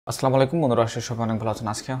আসসালামু আলাইকুম বন্ধুরা, আশা করি সবাই অনেক ভালো আছেন।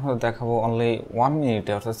 আজকে আমরা দেখাবো অনলি 1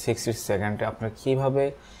 মিনিটে অর্থাৎ 60 সেকেন্ডে আপনারা কীভাবে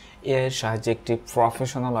এআই এর সাহায্যে একটি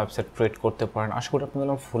প্রফেশনাল ওয়েবসাইট ক্রিয়েট করতে পারেন। আশা করি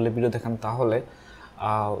আপনারা ফুল ভিডিও দেখেন, তাহলে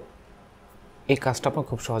এই কাজটা আপনি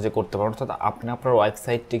খুব সহজে করতে পারেন। অর্থাৎ আপনি আপনার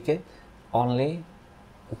ওয়েবসাইটটিকে অনলি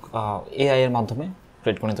এআই এর মাধ্যমে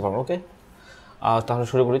ক্রিয়েট করে নিতে পারবেন। ওকে, তাহলে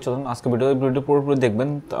শুরু করি। চলুন আজকে ভিডিওটি পুরোপুরি দেখবেন।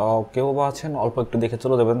 কেউ বা আছেন অল্প একটু দেখে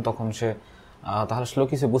চলে যাবেন, তখন সে তাহলে আসলে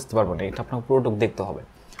কিছু বুঝতে পারবেন না। এটা আপনাকে পুরোটুকু দেখতে হবে,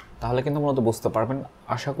 তাহলে কিন্তু মূলত বুঝতে পারবেন।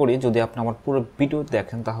 আশা করি যদি আপনি আমার পুরো ভিডিও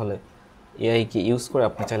দেখেন, তাহলে এআইকে ইউজ করে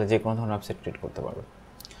আপনি চাইলে যে কোনো ধরনের ওয়েবসাইট ক্রিয়েট করতে পারবেন।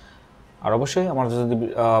 আর অবশ্যই আমার যদি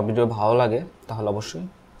ভিডিও ভালো লাগে, তাহলে অবশ্যই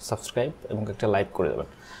সাবস্ক্রাইব এবং একটা লাইক করে দেবেন।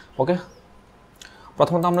 ওকে,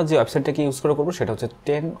 প্রথমত আমরা যে ওয়েবসাইটটাকে ইউজ করে করবো সেটা হচ্ছে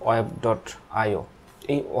 10web.io।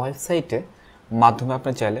 এই ওয়েবসাইটে মাধ্যমে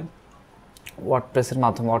আপনি চাইলে ওয়ার্ডপ্রেসের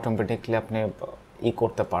মাধ্যমে অটোমেটিকলি আপনি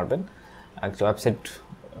করতে পারবেন, একটা ওয়েবসাইট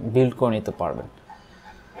বিল্ড করে নিতে পারবেন।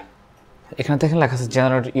 এখানে দেখেন লেখা আছে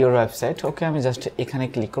জেনারেট ইউর ওয়েবসাইট। ওকে, আমি জাস্ট এখানে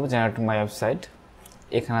ক্লিক করবো, জেনারেট মাই ওয়েবসাইট।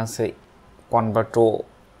 এখানে আছে convert to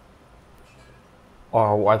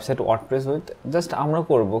website WordPress with, just আমরা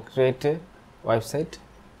করব create a website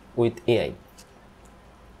with AI.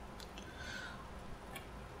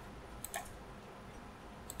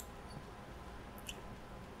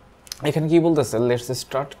 এখানে কি বলতেছে, let's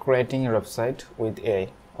start creating a website with AI.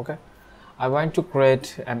 Okay, I want to create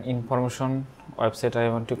an information website. I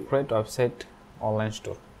want to create website online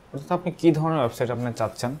store. অর্থাৎ আপনি কী ধরনের website আপনি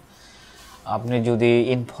চাচ্ছেন। আপনি যদি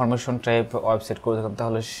ইনফরমেশন টাইপ ওয়েবসাইট করে থাকেন,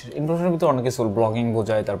 তাহলে ইনফরমেশনের ভিতরে অনেক কিছু ব্লগিং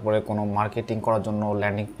বোঝায়, তারপরে কোনো মার্কেটিং করার জন্য,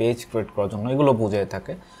 ল্যান্ডিং পেজ ক্রিয়েট করার জন্য এগুলো বোঝায়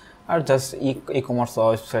থাকে। আর জাস্ট ই কমার্স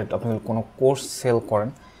ওয়েবসাইট, আপনি কোনো কোর্স সেল করেন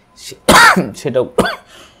সেটাও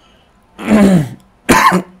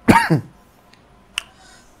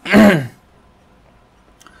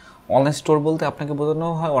অনলাইন স্টোর বলতে আপনাকে বোঝানো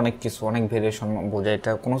হয় অনেক কিছু, অনেক ভেরিয়েশন বোঝায়।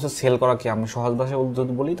 এটা কোনো কিছু সেল করা, কি আমি সহজ ভাষায়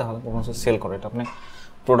যদি বলি, তাহলে কোনো কিছু সেল করে, এটা আপনি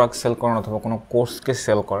প্রোডাক্ট সেল করেন অথবা কোনো কোর্সকে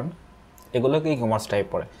সেল করেন, এগুলোকে ই কমার্স টাইপ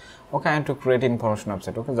পড়ে। ওকে, I am to create information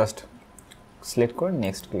website. Okay, just select করে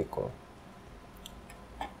নেক্সট ক্লিক করো।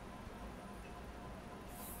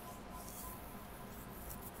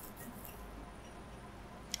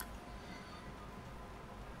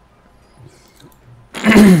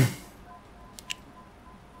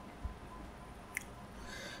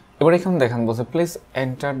 এবার এখানে দেখেন বলছে please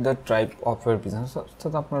enter the type of your business,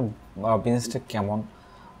 অর্থাৎ আপনার বিজনেসটা কেমন।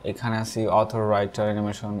 এখানে আছি author, writer,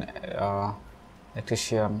 animation,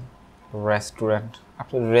 electrician, restaurant.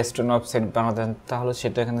 আপনি রেস্টুরেন্ট ওয়েবসাইট বানাতেন, তাহলে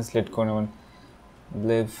সেটা এখানে সিলেক্ট করে নেবেন।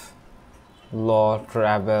 লিভ, ল,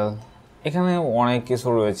 ট্রাভেল, এখানে অনেক কিছু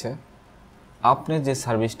রয়েছে। আপনি যে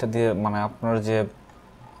সার্ভিসটা দিয়ে, মানে আপনার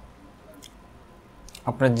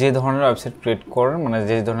যে ধরনের ওয়েবসাইট ক্রিয়েট করেন, মানে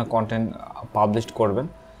যে ধরনের কন্টেন্ট পাবলিশ করবেন,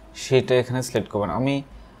 সেটা এখানে সিলেক্ট করবেন।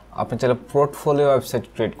 আপনি চাইলে পোর্টফোলিও ওয়েবসাইট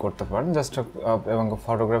ক্রিয়েট করতে পারেন, জাস্ট এবং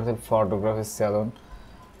ফটোগ্রাফি স্যালন।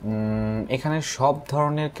 এখানে সব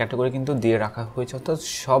ধরনের ক্যাটাগরি কিন্তু দিয়ে রাখা হয়েছে, অর্থাৎ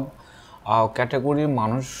সব ক্যাটাগরির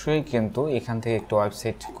মানুষই কিন্তু এখান থেকে একটা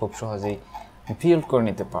ওয়েবসাইট খুব সহজেই বিল্ড করে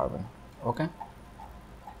নিতে পারবেন। ওকে,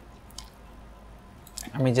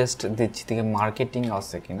 আমি জাস্ট দিচ্ছি থেকে মার্কেটিং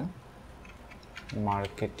আছে কিনা,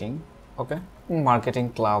 মার্কেটিং। ওকে, মার্কেটিং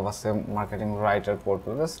ক্লাব আছে, marketing writer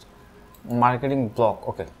portal, just marketing blog.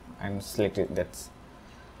 Okay, I am selected that's.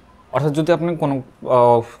 অর্থাৎ যদি আপনি কোনো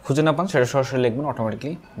খুঁজে না পান, সেটা সরাসরি লিখবেন,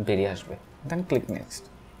 অটোমেটিকলি বেরিয়ে আসবে। দেন ক্লিক নেক্সট।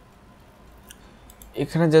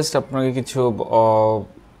 এখানে জাস্ট আপনাকে কিছু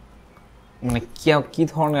মানে কী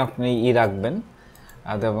ধরনের আপনি রাখবেন,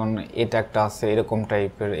 যেমন এটা একটা আছে এরকম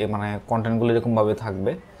টাইপের, মানে কন্টেন্টগুলো এরকমভাবে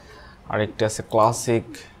থাকবে। আরেকটা আছে ক্লাসিক,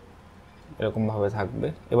 এরকমভাবে থাকবে।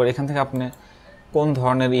 এবার এখান থেকে আপনি কোন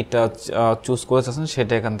ধরনের এটা চুজ করে চাচ্ছেন,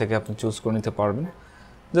 সেটা এখান থেকে আপনি চুজ করে নিতে পারবেন।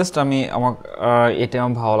 জাস্ট এটা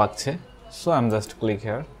আমার ভালো লাগছে, so I am just click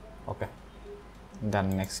here. Okay, then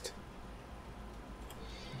next.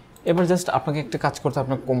 এবার জাস্ট আপনাকে একটা কাজ করতে,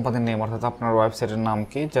 আপনার কোম্পানির নেম, অর্থাৎ আপনার ওয়েবসাইটের নাম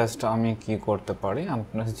কি, জাস্ট আমি কি করতে পারি,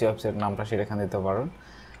 আপনার যে ওয়েবসাইটের নামটা সেটা এখানে দিতে পারেন।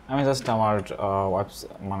 আমি জাস্ট আমার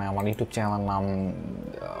মানে আমার ইউটিউব চ্যানেলের নাম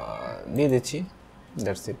দিয়ে দিচ্ছি,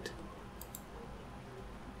 দ্যাটস ইট।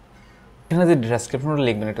 এখানে যে ডেসক্রিপশনটা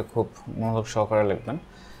লিখবেন, এটা খুব মনোযোগ সহকারে লিখবেন,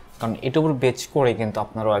 কারণ এটার উপর বেচ করে কিন্তু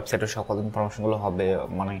আপনার ওয়েবসাইটের সকল ইনফরমেশনগুলো হবে,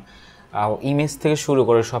 মানে ইমেজ থেকে শুরু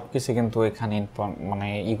করে সব কিছু কিন্তু এখানে মানে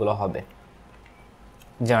ইগুলো হবে,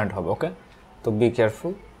 জেনারেট হবে। ওকে, তো বি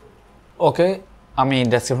কেয়ারফুল। ওকে, আমি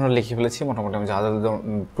ডেসক্রিপশনে লিখে ফেলেছি মোটামুটি, আমি যা যা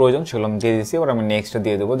প্রয়োজন সেগুলো আমি দিয়ে দিয়েছি। এবার আমি নেক্সটটা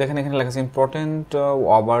দিয়ে দেবো। দেখেন এখানে লেখা আছে important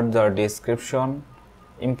over the description,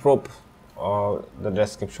 improve the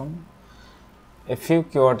description, a few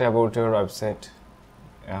keyword about your website.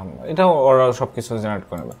 এটা ওরা সব কিছু জেনারেট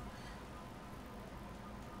করে নেবে।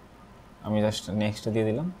 আমি জাস্ট নেক্সট দিয়ে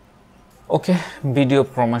দিলাম। ওকে, ভিডিও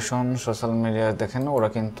প্রমোশন সোশ্যাল মিডিয়া দেখেন ওরা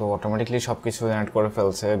কিন্তু অটোমেটিকলি সব কিছু জেনারেট করে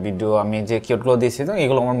ফেলছে। ভিডিও আমি যে কিওয়ার্ডগুলো দিয়েছি তো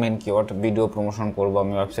এগুলো আমার মেন কিওয়ার্ড। ভিডিও প্রমোশন করব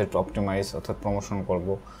আমি, ওয়েবসাইট অপটিমাইজ অর্থাৎ প্রমোশন করব,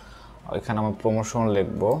 এখানে আমি প্রমোশন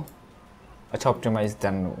লিখবো, আচ্ছা অপটিমাইজ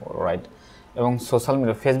দেন রাইট। এবং সোশ্যাল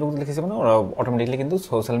মিডিয়া ফেসবুক লিখেছি মানে ওরা অটোমেটিকলি কিন্তু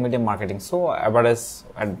social media marketing, so average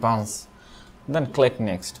advance, দেন ক্লিক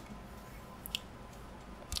নেক্সট।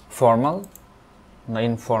 ফর্মাল না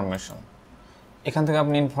ইনফরমেশন, এখান থেকে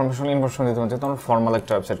আপনি ইনফরমেশন দিতে পারছেন। তো আমরা ফর্মাল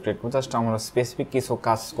একটা ওয়েবসাইট ক্রিয়েট করবো, জাস্ট আমরা স্পেসিফিক কিছু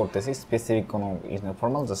কাজ করতেছি, স্পেসিফিক কোনো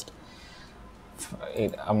ফর্মাল, জাস্ট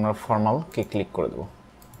আমরা ফর্মালকে ক্লিক করে দেবো।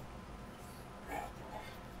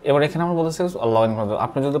 এবার এখানে আমরা বলতেছি লগ ইন করে দেবো।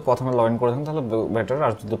 আপনি যদি প্রথমে লগ ইন করে থাকেন তাহলে বেটার,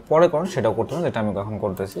 আর যদি পরে করেন সেটাও করতে হবে, যেটা আমি এখন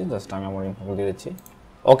করতেছি। জাস্ট আমি আমার ইনফো দিয়ে দিচ্ছি।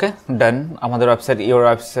 ওকে ডান, আমাদের website, your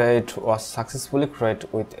website was successfully create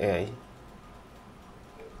with AI.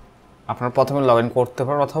 আপনারা প্রথমে লগ ইন করতে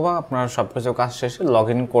পারেন, অথবা আপনার সব কিছু কাজ শেষে লগ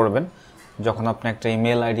ইন করবেন যখন আপনি একটা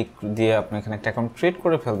ইমেল আইডি দিয়ে আপনি এখানে একটা অ্যাকাউন্ট ক্রিয়েট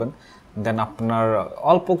করে ফেলবেন, দেন আপনার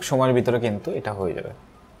অল্প সময়ের ভিতরে কিন্তু এটা হয়ে যাবে।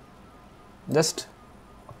 জাস্ট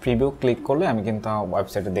প্রিভিউ ক্লিক করলে আমি কিন্তু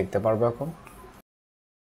ওয়েবসাইটে দেখতে পারবো এখন।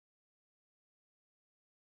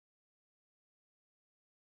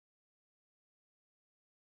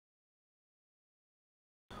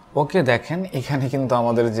 ওকে দেখেন এখানে কিন্তু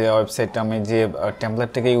আমাদের যে ওয়েবসাইটটা আমি যে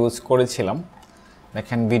টেমপ্লেটটাকে ইউজ করেছিলাম,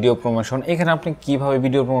 দেখেন ভিডিও প্রমোশন, এখানে আপনি কিভাবে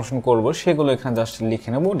ভিডিও প্রমোশন করব সেগুলো এখানে জাস্ট লিখে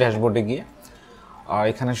নেব ড্যাশবোর্ডে গিয়ে, আর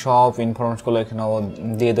এখানে সব ইনফরমেশনগুলো এখানে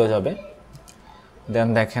দিয়ে দেওয়া যাবে। দেন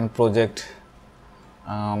দেখেন প্রজেক্ট,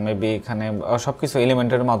 মেবি এখানে সব কিছু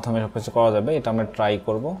এলিমেন্টের মাধ্যমে সব কিছু করা যাবে, এটা আমরা ট্রাই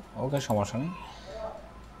করব। ওকে সমস্যা নেই।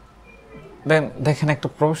 দেন দেখেন একটা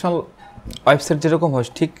প্রফেশনাল ওয়েবসাইট যেরকম হয়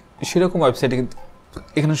ঠিক সেরকম ওয়েবসাইটে কিন্তু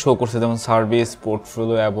এখানে শো করছে, যেমন সার্ভিস,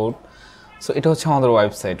 পোর্টফোলিও, অ্যাবাউট। সো এটা হচ্ছে আমাদের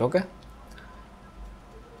ওয়েবসাইট। ওকে,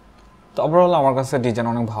 তো ওভারঅল আমার কাছে ডিজাইন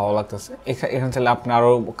অনেক ভালো লাগতেছে। এখানে চাইলে আপনি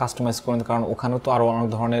আরও কাস্টমাইজ করেন, কারণ ওখানে তো আরও অনেক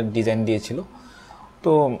ধরনের ডিজাইন দিয়েছিল,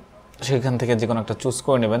 তো সেখান থেকে যে কোনো একটা চুজ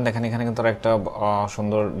করে নেবেন। দেখেন এখানে কিন্তু একটা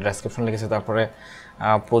সুন্দর ডেসক্রিপশন লিখেছে, তারপরে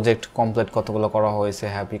প্রজেক্ট কমপ্লিট কতগুলো করা হয়েছে,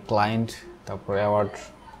 হ্যাপি ক্লায়েন্ট, তারপরে অ্যাওয়ার্ড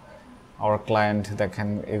আওয়ার ক্লায়েন্ট। দেখেন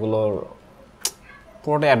এগুলোর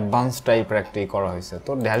পুরোটা অ্যাডভান্স টাইপের একটাই করা হয়েছে।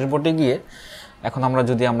 তো ড্যাশবোর্ডে গিয়ে এখন আমরা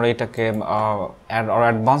যদি এটাকে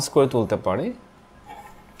অ্যাডভান্স করে তুলতে পারি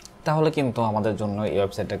তাহলে কিন্তু আমাদের জন্য এই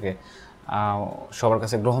ওয়েবসাইটটাকে সবার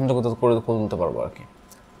কাছে গ্রহণযোগ্য করে তুলতে পারবো আর কি।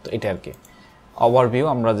 তো এটা আর কি ওভারভিউ।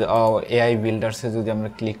 আমরা যে এআই বিল্ডার্সে যদি আমরা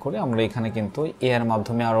ক্লিক করি, আমরা এখানে কিন্তু এআইয়ের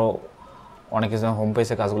মাধ্যমে আরও অনেক কিছু হোম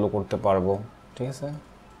পেজে কাজগুলো করতে পারবো। ঠিক আছে,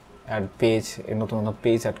 অ্যাড পেজ, নতুন নতুন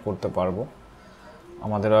পেজ অ্যাড করতে পারবো।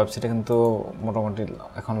 আমাদের ওয়েবসাইটে কিন্তু মোটামুটি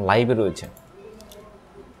এখন লাইভে রয়েছে।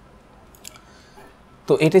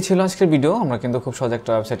 তো এটাই ছিল আজকের ভিডিও। আমরা কিন্তু খুব সহজে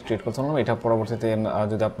একটা ওয়েবসাইট ক্রিয়েট করতে পারলাম। এটা পরবর্তীতে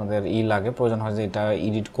যদি আপনাদের লাগে, প্রয়োজন হয় যে এটা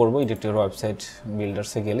এডিট করবো, এডিটের ওয়েবসাইট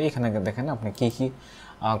বিল্ডার্সে গেলে এখানে দেখেন আপনি কী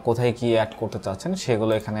কোথায় কি অ্যাড করতে চাচ্ছেন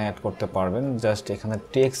সেগুলো এখানে অ্যাড করতে পারবেন। জাস্ট এখানে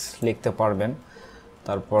টেক্সট লিখতে পারবেন,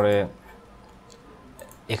 তারপরে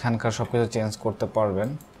এখানকার সব কিছু চেঞ্জ করতে পারবেন।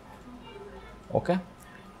 ওকে,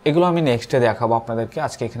 এগুলো আমি নেক্সটে দেখাবো আপনাদেরকে।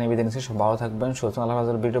 আজকে এখানে বিদায় নিচ্ছি। সব ভালো থাকবেন, সুস্থ। আল্লাহ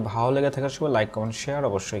হাফেজ। ভিডিও ভালো লেগে থাকার সময় লাইক, কমেন্ট, শেয়ার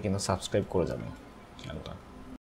অবশ্যই কিন্তু সাবস্ক্রাইব করে যাবেন চ্যানেলটা।